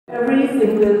every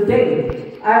single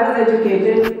day. I was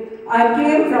educated. I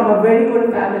came from a very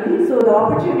good family, so the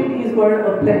opportunities were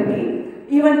aplenty.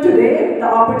 Even today, the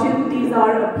opportunities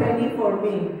are aplenty for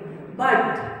me.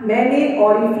 But many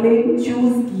oriflame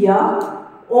choose Kia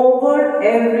over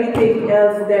everything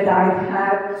else that I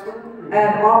had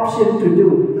an option to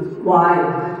do.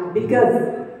 Why? Because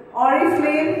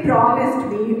oriflame promised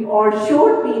me or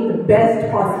showed me the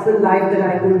best possible life that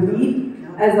I could lead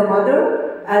as a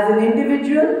mother, as an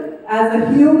individual, as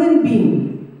a human being.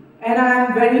 And I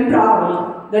am very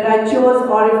proud that I chose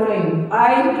oriflame.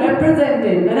 I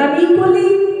represented, and I'm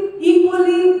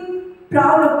equally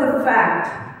proud of the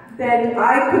fact that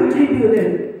I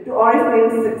contributed to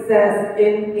oriflame's success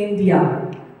in India.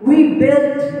 We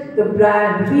built the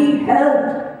brand. We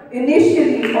helped.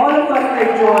 Initially, all of us had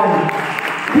joined.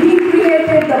 We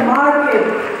created the market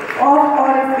of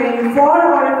oriflame for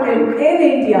oriflame in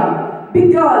India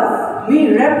because we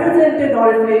represented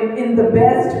oriflame in the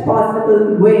best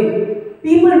possible way.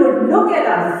 People would look at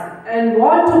us and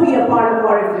want to be a part of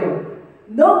oriflame.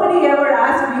 Nobody ever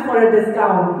asked me for a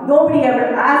discount. Nobody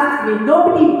ever asked me.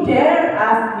 Nobody dare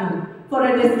ask me for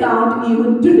a discount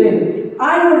even today.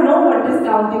 I don't know what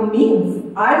discounting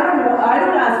means. I don't know. I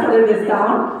don't ask for a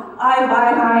discount. I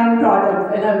buy high-end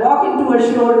products and I walk into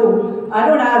a showroom. I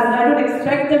don't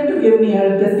expect them to give me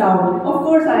a discount. Of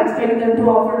course, I expect them to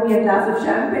offer me a glass of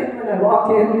champagne when I walk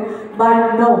in.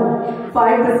 But no, 5%,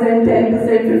 10%,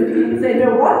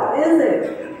 15%, what is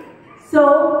it?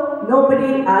 So,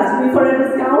 nobody asked me for a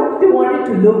discount. They wanted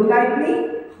to look like me.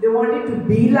 They wanted to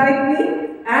be like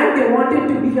me. And they wanted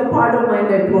to be a part of my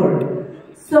network.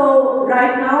 So,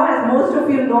 right now, as most of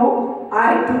you know,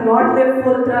 I do not live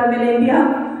full-time in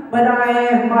India. But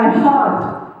my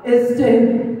heart is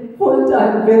still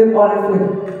full-time with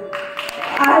oriflame.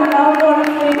 I love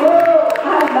oriflame.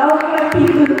 I love my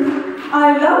people.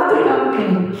 I love the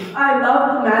company. I love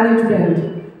the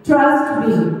management. Trust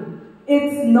me,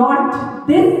 it's not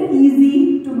this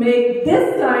easy to make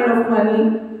this kind of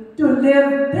money, to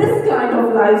live this kind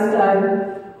of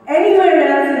lifestyle anywhere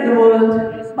else in the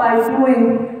world by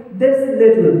doing this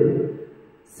little.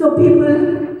 So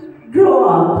people, grow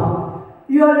up.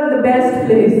 You are in the best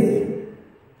place.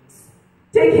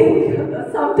 Taking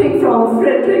something from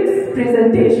Frederick's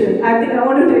presentation. I think I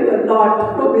want to take a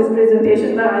lot from his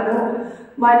presentation, but I know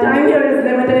my time here is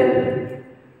limited.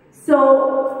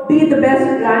 So be the best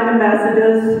brand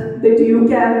ambassadors that you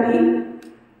can be.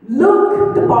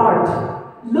 Look the part.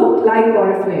 Look like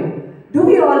oriflame. Do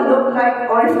we all look like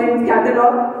oriflame's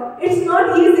catalog? It's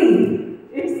not easy.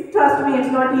 Trust me,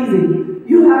 it's not easy.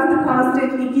 You have to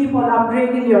constantly keep on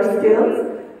upgrading your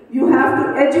skills. You have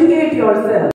to educate yourself.